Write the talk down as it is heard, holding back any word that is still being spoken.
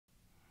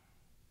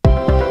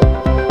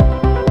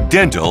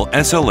Dental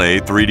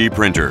SLA 3D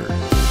printer.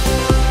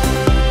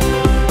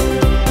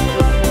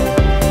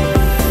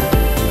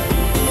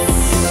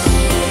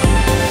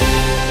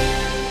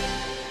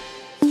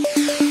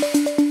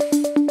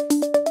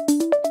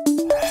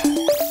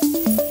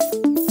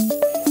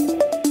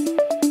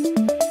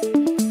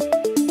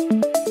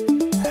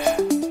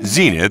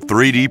 ZENITH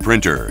 3D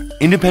printer,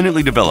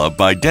 independently developed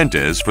by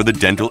DENTIS for the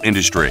dental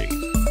industry.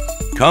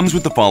 Comes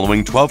with the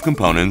following 12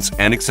 components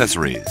and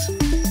accessories.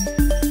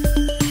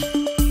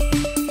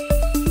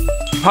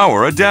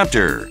 Power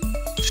adapter,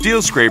 steel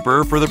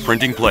scraper for the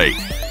printing plate,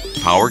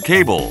 power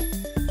cable,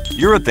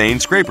 urethane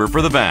scraper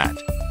for the vat,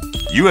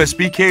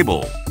 USB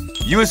cable,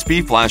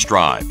 USB flash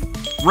drive,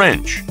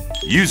 wrench,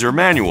 user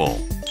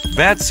manual,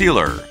 vat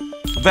sealer,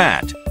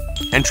 vat,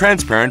 and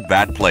transparent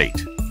vat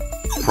plate.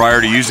 Prior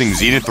to using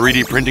ZENITH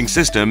 3D printing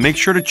system, make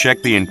sure to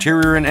check the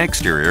interior and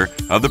exterior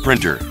of the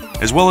printer,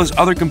 as well as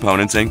other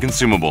components and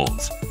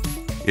consumables.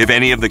 If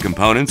any of the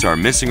components are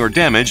missing or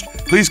damaged,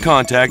 please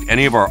contact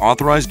any of our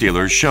authorized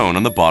dealers shown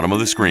on the bottom of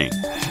the screen.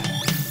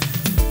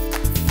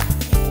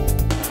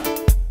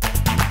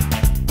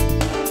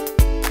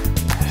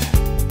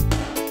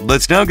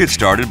 Let's now get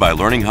started by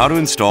learning how to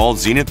install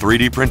ZENITH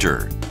 3D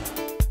printer.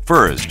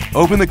 First,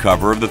 open the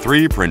cover of the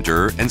 3D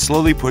printer and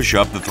slowly push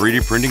up the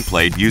 3D printing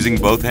plate using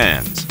both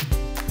hands.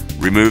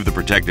 Remove the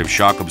protective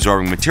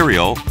shock-absorbing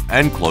material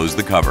and close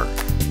the cover.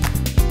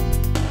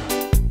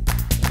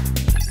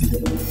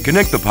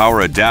 Connect the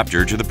power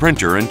adapter to the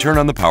printer and turn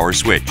on the power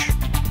switch.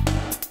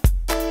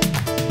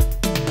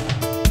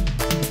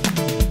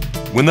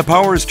 When the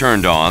power is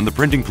turned on, the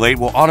printing plate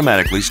will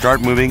automatically start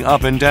moving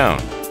up and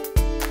down.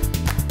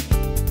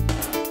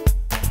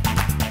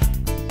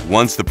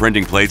 Once the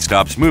printing plate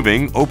stops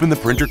moving, open the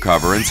printer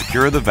cover and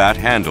secure the vat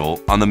handle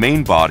on the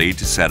main body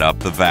to set up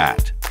the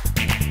vat.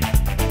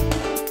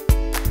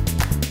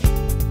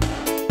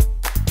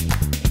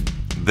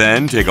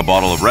 Then take a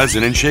bottle of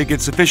resin and shake it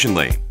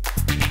sufficiently.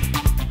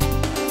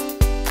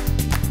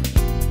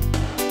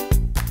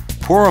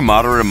 Pour a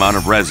moderate amount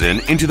of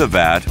resin into the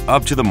vat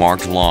up to the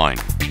marked line.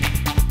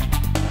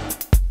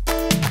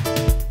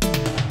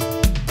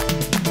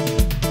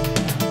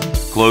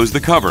 Close the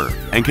cover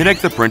and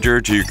connect the printer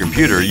to your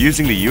computer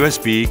using the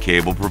USB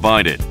cable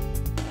provided.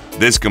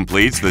 This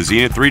completes the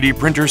ZENITH 3D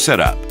printer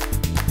setup.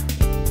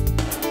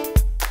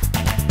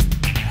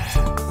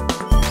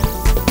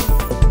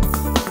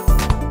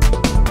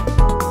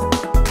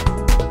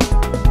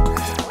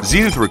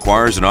 ZENITH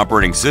requires an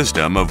operating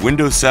system of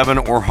Windows 7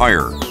 or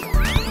higher.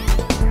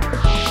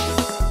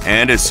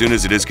 And as soon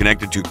as it is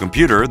connected to a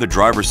computer, the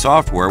driver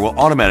software will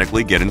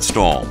automatically get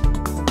installed.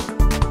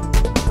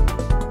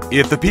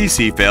 If the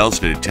PC fails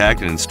to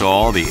detect and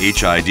install the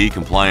HID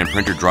compliant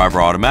printer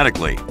driver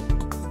automatically,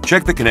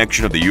 check the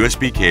connection of the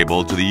USB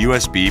cable to the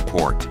USB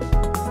port.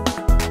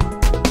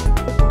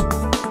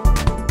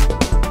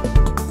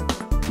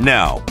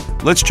 Now,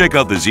 let's check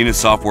out the ZENITH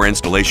software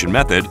installation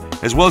method,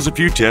 as well as a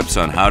few tips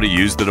on how to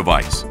use the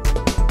device.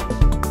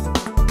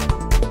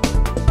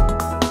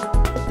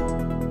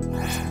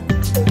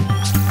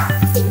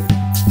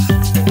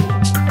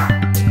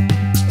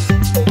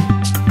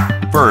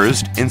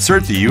 First,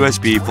 insert the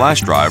USB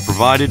flash drive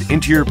provided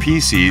into your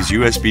PC's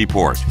USB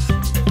port.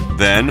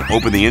 Then,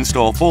 open the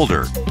install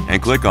folder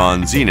and click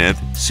on ZENITH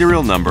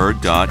serial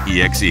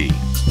number.exe.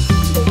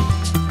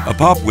 A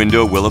pop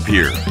window will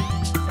appear,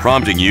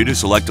 prompting you to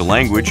select a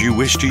language you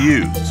wish to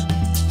use.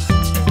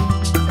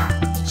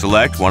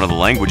 Select one of the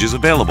languages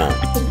available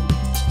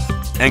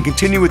and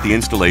continue with the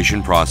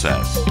installation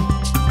process.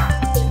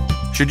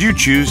 Should you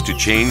choose to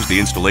change the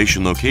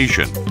installation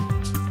location,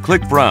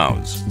 click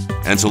Browse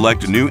and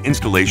select a new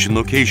installation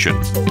location.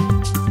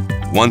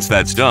 Once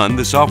that's done,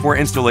 the software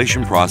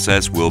installation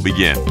process will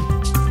begin.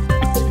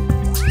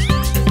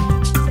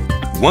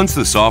 Once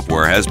the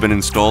software has been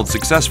installed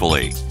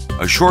successfully,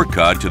 a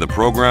shortcut to the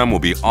program will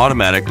be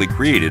automatically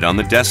created on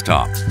the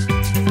desktop.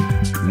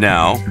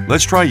 Now,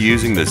 let's try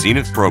using the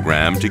ZENITH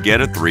program to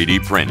get a 3D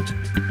print.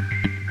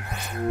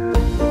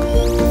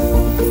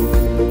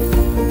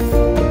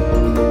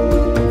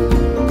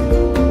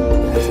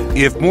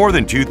 If more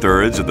than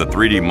 2/3 of the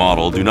 3D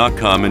model do not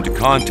come into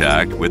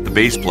contact with the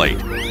base plate,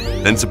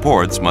 then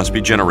supports must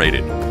be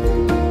generated.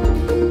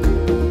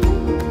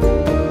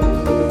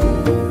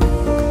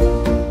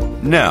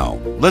 Now,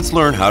 let's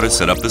learn how to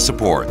set up the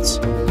supports.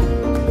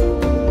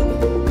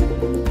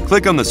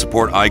 Click on the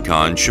support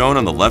icon shown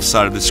on the left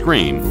side of the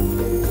screen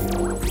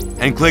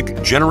and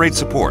click Generate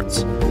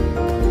Supports.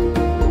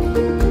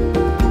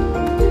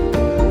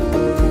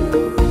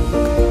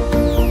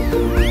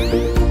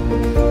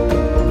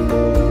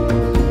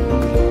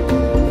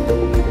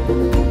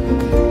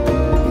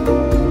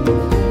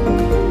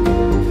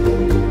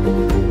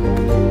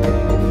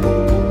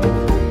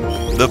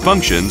 The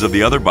functions of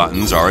the other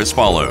buttons are as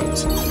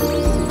follows.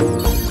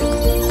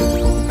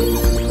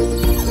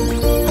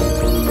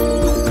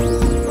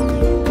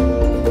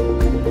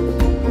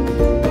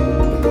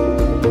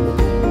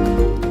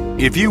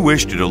 If you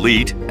wish to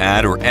delete,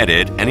 add, or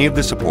edit any of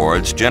the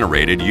supports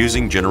generated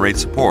using Generate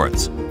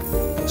Supports,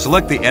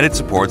 select the Edit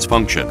Supports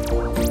function.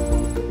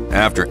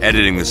 After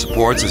editing the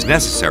supports as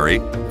necessary,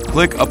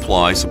 click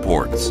Apply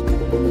Supports.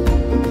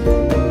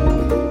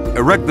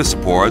 Erect the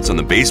supports on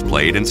the base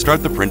plate and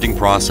start the printing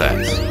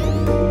process.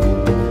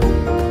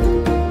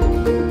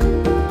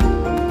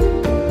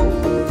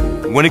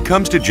 When it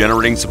comes to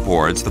generating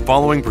supports, the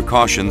following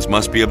precautions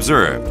must be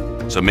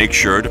observed, so make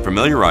sure to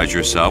familiarize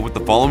yourself with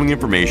the following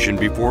information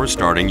before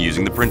starting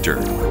using the printer.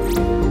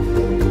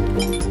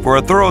 For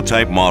a thorough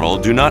type model,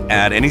 do not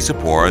add any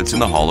supports in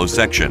the hollow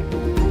section.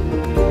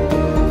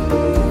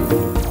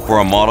 For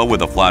a model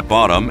with a flat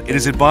bottom, it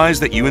is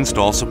advised that you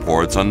install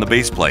supports on the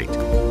base plate.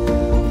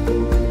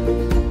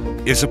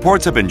 If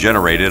supports have been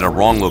generated at a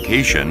wrong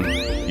location,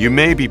 you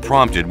may be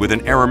prompted with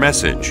an error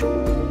message.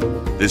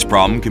 This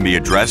problem can be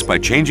addressed by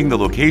changing the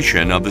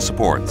location of the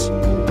supports.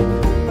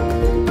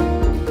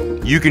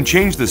 You can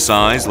change the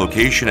size,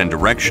 location, and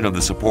direction of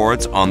the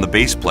supports on the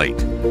base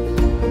plate.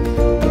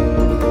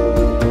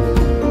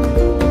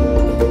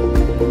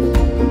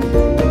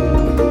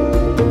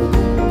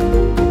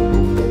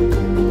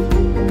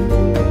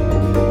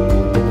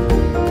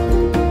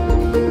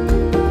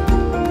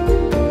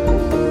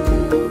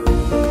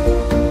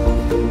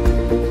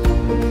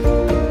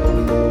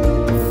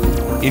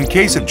 In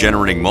case of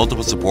generating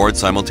multiple supports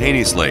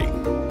simultaneously,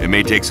 it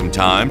may take some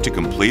time to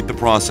complete the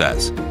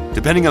process,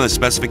 depending on the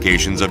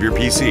specifications of your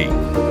PC.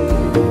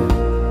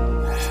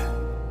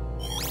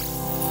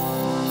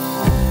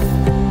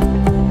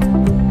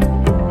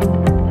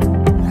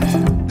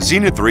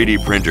 ZENITH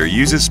 3D printer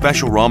uses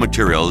special raw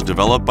materials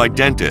developed by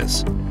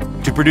DENTIS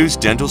to produce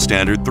dental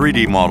standard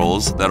 3D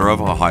models that are of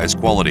the highest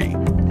quality.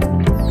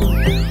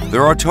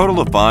 There are a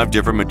total of 5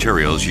 different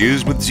materials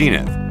used with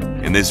ZENITH.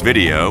 In this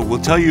video, we'll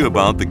tell you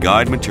about the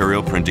guide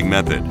material printing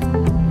method.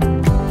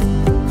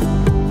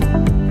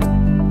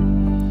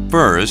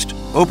 First,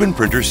 open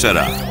Printer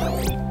Setup.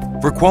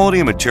 For quality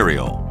of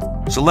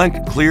material,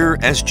 select Clear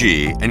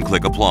SG and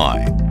click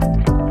Apply.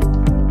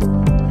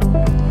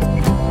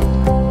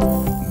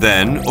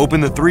 Then,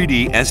 open the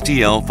 3D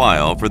STL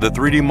file for the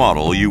 3D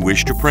model you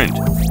wish to print.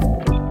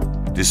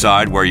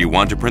 Decide where you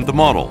want to print the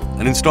model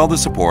and install the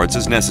supports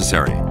as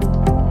necessary.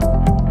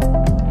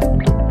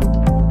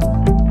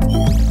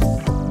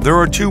 There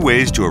are 2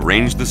 ways to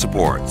arrange the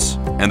supports,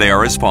 and they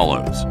are as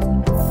follows.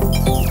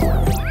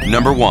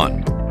 Number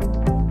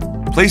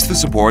 1. Place the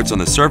supports on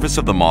the surface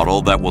of the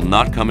model that will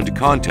not come into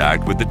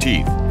contact with the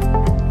teeth.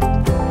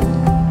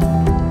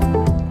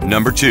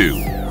 Number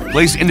 2.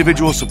 Place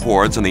individual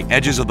supports on the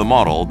edges of the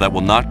model that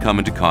will not come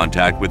into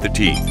contact with the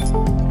teeth.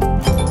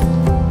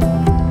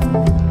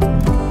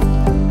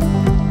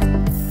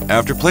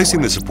 After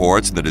placing the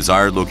supports in the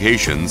desired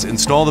locations,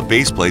 install the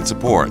base plate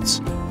supports.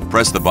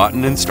 Press the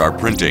button and start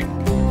printing.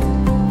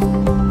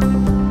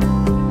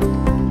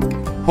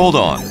 Hold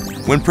on.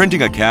 When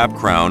printing a cap,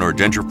 crown, or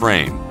denture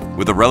frame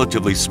with a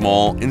relatively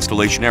small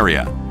installation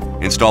area,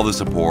 install the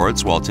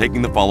supports while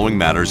taking the following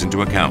matters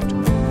into account.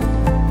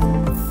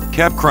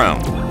 Cap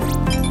crown.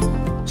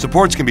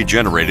 Supports can be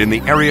generated in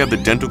the area of the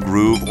dental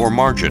groove or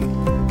margin.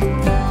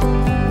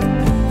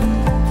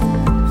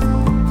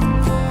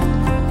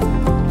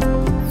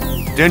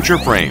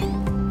 Denture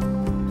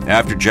frame.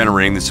 After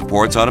generating the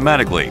supports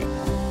automatically,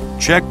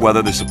 check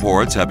whether the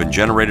supports have been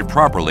generated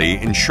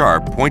properly in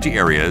sharp, pointy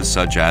areas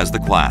such as the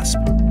clasp.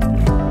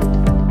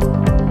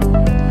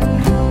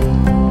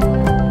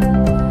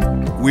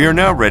 We are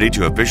now ready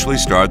to officially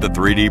start the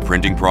 3D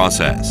printing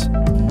process.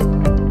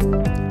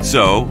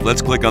 So,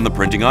 let's click on the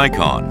printing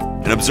icon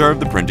and observe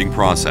the printing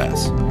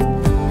process.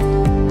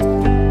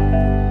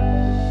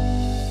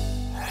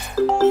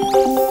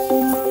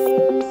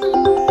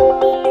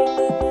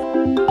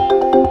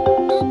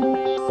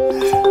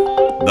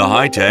 The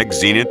high-tech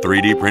ZENITH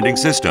 3D printing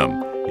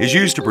system is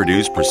used to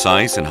produce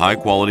precise and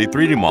high-quality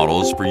 3D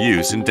models for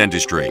use in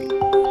dentistry.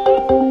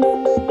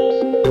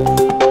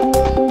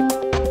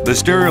 The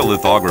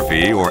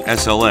stereolithography, or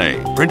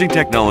SLA, printing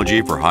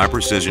technology for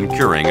high-precision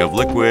curing of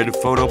liquid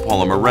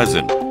photopolymer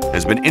resin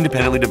has been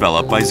independently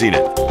developed by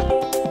ZENITH.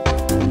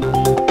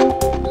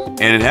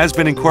 And it has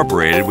been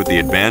incorporated with the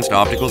advanced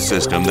optical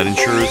system that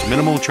ensures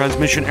minimal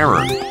transmission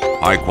error,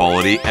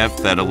 high-quality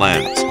f-theta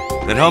lens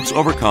that helps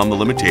overcome the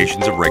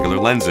limitations of regular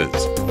lenses,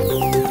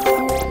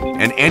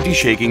 an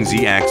anti-shaking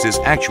Z-axis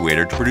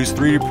actuator to produce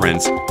 3D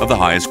prints of the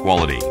highest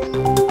quality.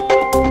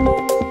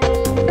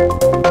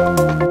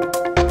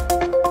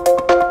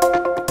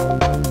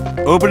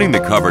 Opening the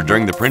cover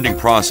during the printing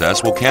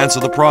process will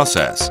cancel the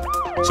process,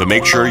 so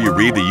make sure you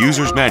read the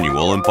user's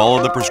manual and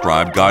follow the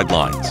prescribed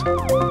guidelines.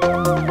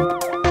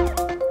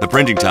 The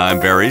printing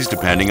time varies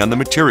depending on the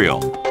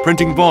material,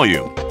 printing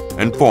volume,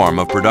 and form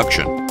of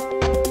production.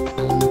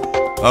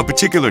 Of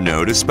particular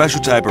note, a special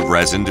type of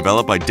resin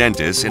developed by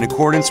DENTIS in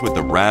accordance with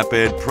the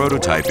Rapid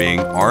Prototyping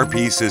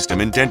RP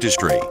system in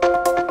dentistry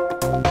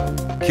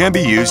can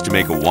be used to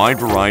make a wide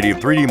variety of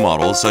 3D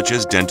models such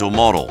as dental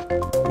model,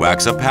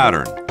 wax-up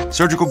pattern,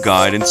 surgical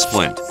guide, and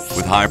splint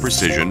with high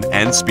precision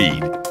and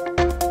speed.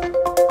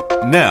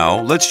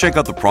 Now, let's check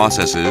out the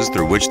processes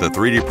through which the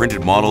 3D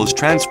printed model is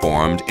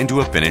transformed into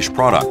a finished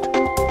product.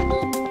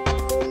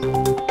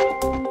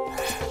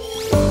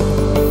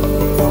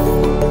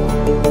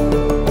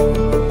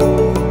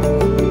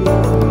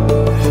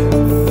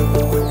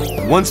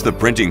 Once the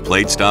printing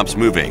plate stops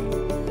moving,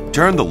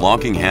 turn the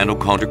locking handle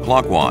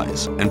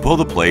counterclockwise and pull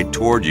the plate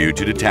toward you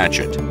to detach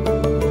it.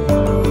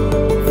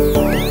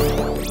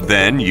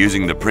 Then,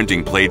 using the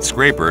printing plate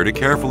scraper to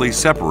carefully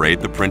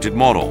separate the printed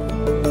model.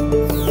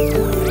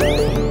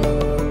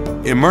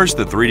 Immerse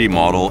the 3D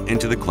model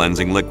into the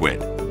cleansing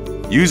liquid.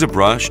 Use a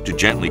brush to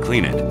gently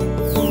clean it.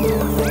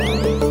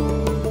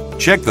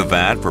 Check the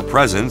vat for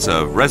presence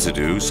of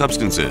residue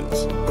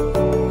substances.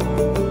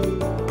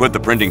 Put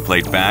the printing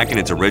plate back in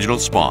its original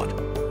spot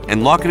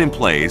and lock it in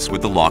place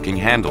with the locking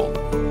handle.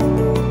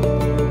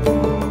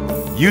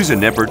 Use a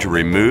nipper to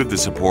remove the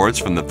supports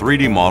from the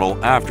 3D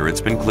model after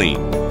it's been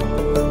cleaned.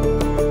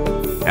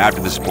 After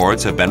the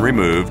supports have been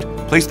removed,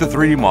 place the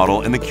 3D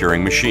model in the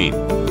curing machine.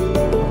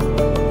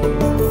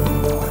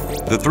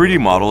 The 3D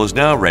model is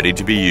now ready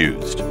to be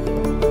used.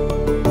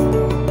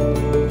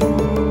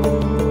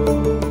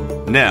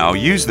 Now,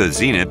 use the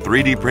ZENITH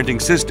 3D printing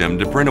system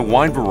to print a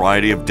wide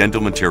variety of dental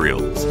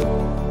materials.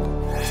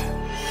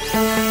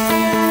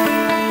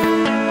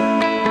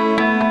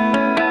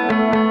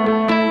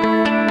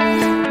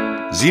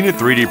 ZENITH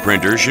 3D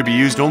printer should be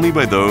used only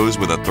by those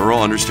with a thorough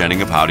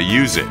understanding of how to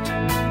use it.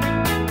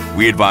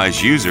 We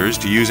advise users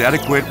to use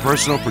adequate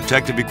personal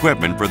protective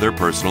equipment for their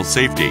personal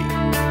safety.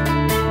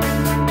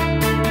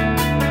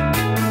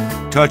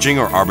 Touching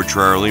or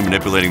arbitrarily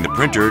manipulating the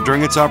printer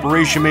during its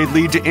operation may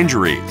lead to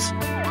injuries.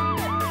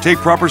 Take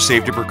proper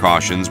safety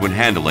precautions when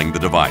handling the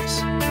device.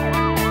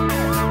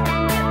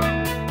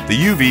 The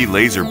UV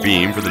laser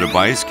beam for the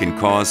device can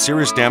cause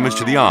serious damage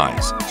to the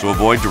eyes, so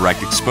avoid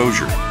direct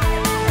exposure.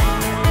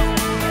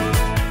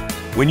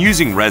 When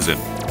using resin,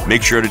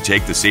 make sure to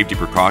take the safety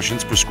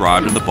precautions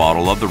prescribed in the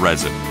bottle of the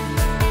resin.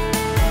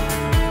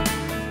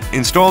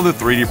 Install the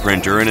 3D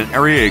printer in an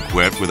area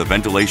equipped with a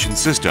ventilation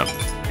system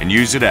and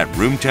use it at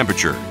room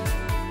temperature,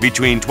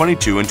 between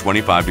 22 and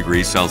 25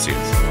 degrees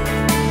Celsius.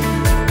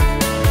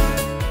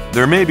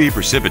 There may be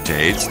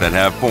precipitates that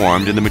have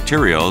formed in the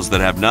materials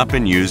that have not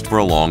been used for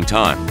a long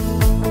time.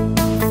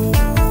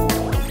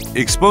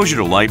 Exposure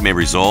to light may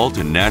result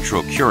in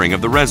natural curing of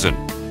the resin,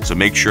 so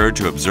make sure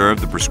to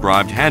observe the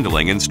prescribed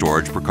handling and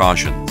storage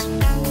precautions.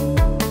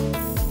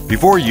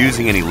 Before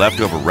using any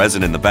leftover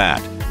resin in the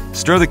vat,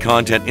 stir the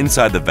content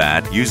inside the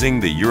vat using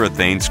the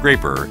urethane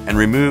scraper and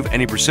remove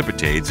any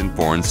precipitates and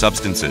foreign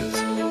substances.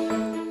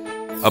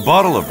 A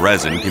bottle of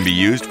resin can be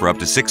used for up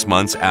to 6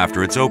 months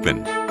after it's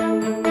opened.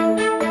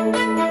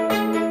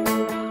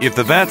 If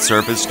the vat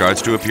surface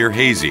starts to appear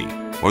hazy,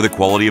 or the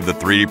quality of the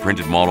 3D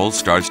printed model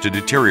starts to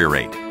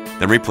deteriorate,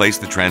 then replace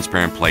the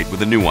transparent plate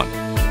with a new one.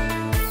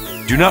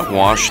 Do not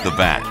wash the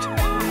vat.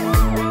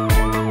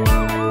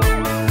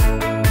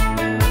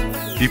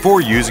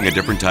 Before using a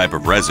different type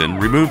of resin,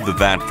 remove the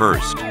vat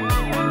first.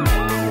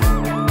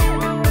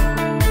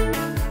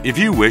 If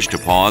you wish to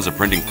pause a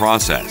printing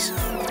process,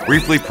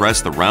 briefly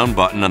press the round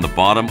button on the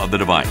bottom of the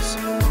device.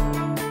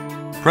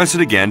 Press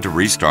it again to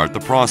restart the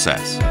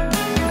process.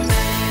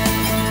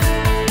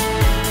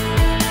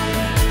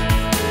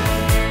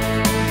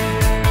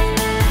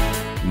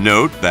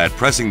 Note that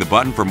pressing the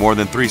button for more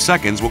than 3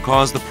 seconds will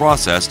cause the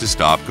process to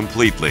stop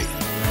completely.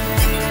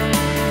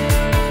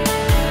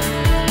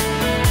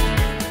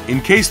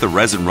 In case the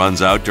resin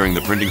runs out during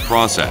the printing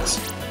process,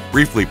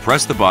 briefly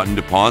press the button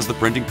to pause the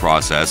printing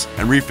process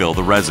and refill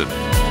the resin.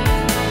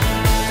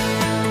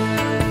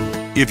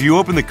 If you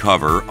open the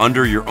cover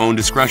under your own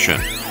discretion,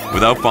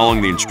 without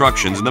following the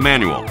instructions in the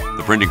manual,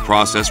 the printing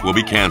process will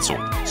be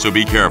cancelled, so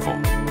be careful.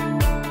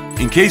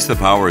 In case the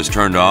power is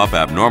turned off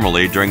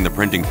abnormally during the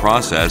printing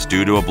process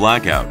due to a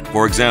blackout,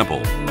 for example,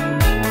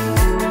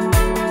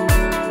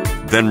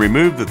 then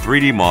remove the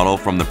 3D model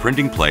from the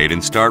printing plate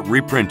and start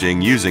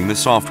reprinting using the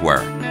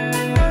software.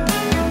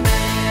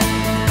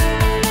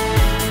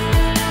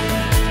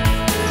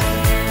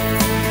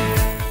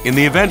 In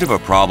the event of a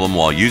problem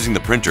while using the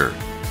printer,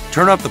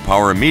 turn off the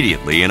power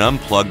immediately and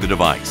unplug the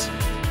device.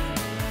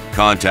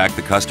 Contact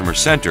the customer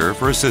center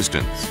for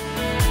assistance.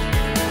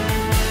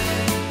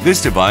 This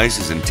device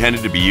is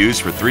intended to be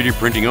used for 3D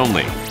printing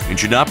only and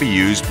should not be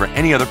used for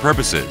any other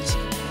purposes.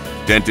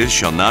 Dentists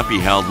shall not be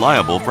held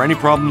liable for any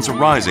problems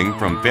arising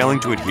from failing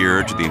to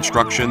adhere to the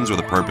instructions or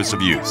the purpose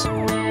of use.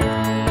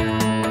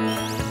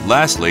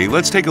 Lastly,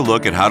 let's take a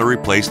look at how to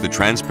replace the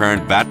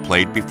transparent vat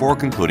plate before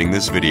concluding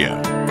this video.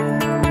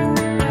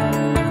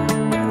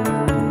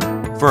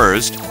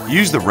 First,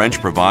 use the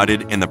wrench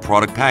provided in the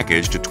product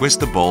package to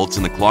twist the bolts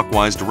in the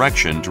clockwise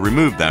direction to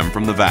remove them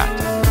from the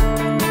vat.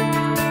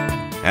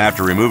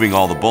 After removing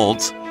all the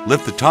bolts,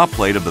 lift the top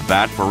plate of the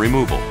vat for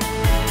removal.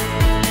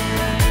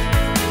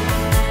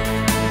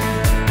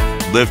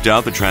 Lift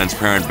out the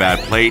transparent vat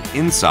plate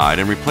inside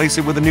and replace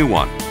it with a new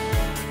one.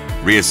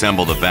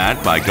 Reassemble the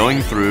vat by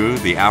going through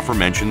the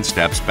aforementioned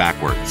steps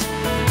backwards.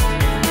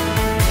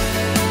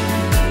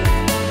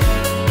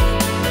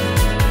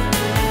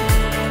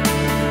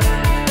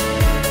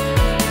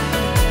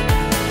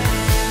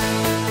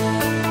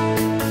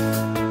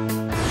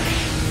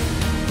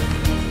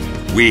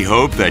 We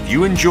hope that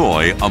you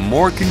enjoy a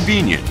more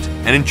convenient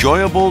and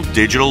enjoyable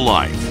digital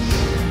life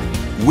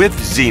with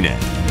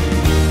ZENITH.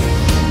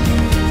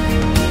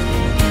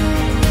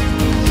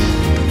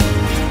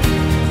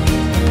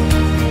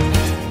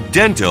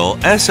 Dental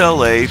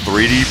SLA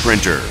 3D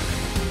printer.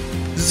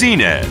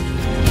 ZENITH.